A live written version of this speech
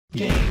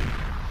Game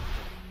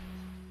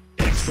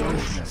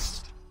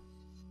Extortionist.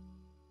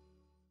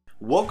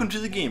 Welcome to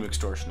the Game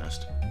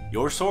Extortionist,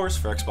 your source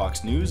for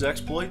Xbox news,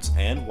 exploits,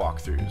 and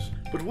walkthroughs.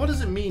 But what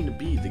does it mean to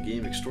be the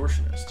Game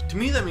Extortionist? To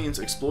me, that means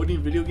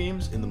exploiting video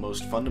games in the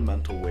most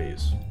fundamental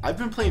ways. I've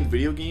been playing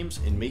video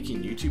games and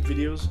making YouTube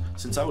videos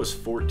since I was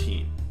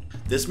 14.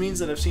 This means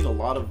that I've seen a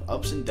lot of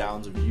ups and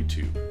downs of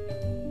YouTube,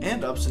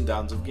 and ups and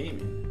downs of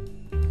gaming.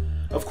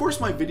 Of course,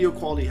 my video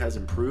quality has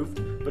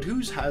improved, but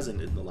whose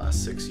hasn't in the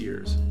last 6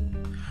 years?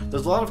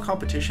 There's a lot of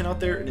competition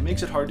out there, and it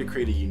makes it hard to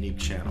create a unique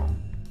channel.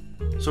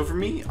 So for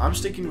me, I'm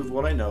sticking with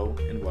what I know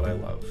and what I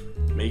love,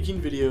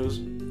 making videos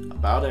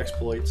about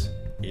exploits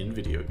in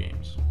video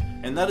games.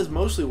 And that is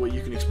mostly what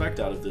you can expect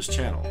out of this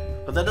channel,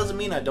 but that doesn't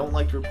mean I don't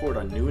like to report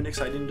on new and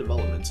exciting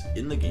developments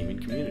in the gaming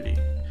community.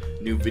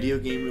 New video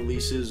game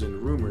releases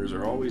and rumors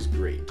are always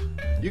great.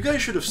 You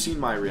guys should have seen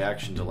my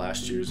reaction to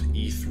last year's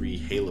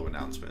E3 Halo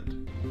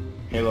announcement.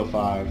 Halo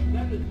 5.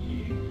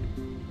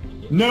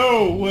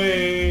 No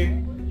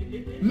way!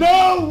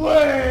 No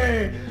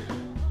way!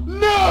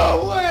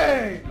 No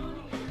way!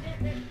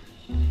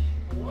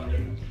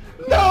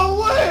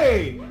 No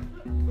way!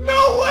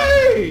 No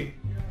way!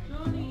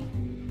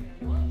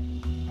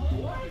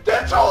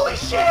 That's holy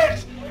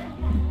shit!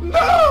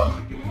 No!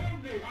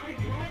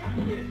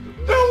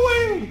 No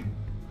way!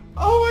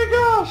 Oh my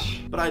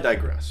gosh! But I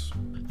digress.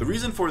 The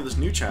reason for this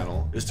new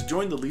channel is to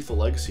join the Lethal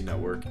Legacy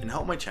network and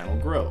help my channel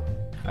grow.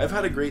 I've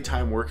had a great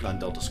time working on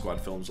Delta Squad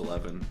Films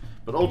 11,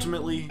 but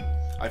ultimately,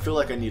 I feel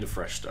like I need a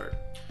fresh start.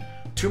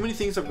 Too many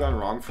things have gone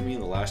wrong for me in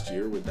the last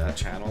year with that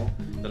channel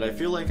that I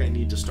feel like I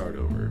need to start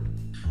over.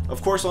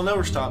 Of course, I'll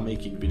never stop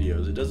making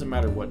videos. It doesn't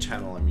matter what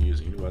channel I'm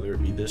using, whether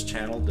it be this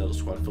channel, Delta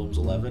Squad Films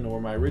 11,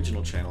 or my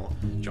original channel,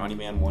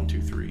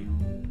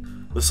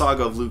 JohnnyMan123. The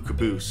saga of Luke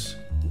Caboose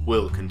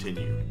will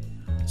continue.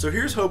 So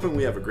here's hoping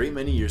we have a great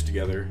many years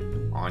together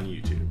on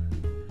YouTube.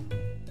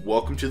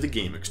 Welcome to the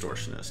Game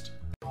Extortionist.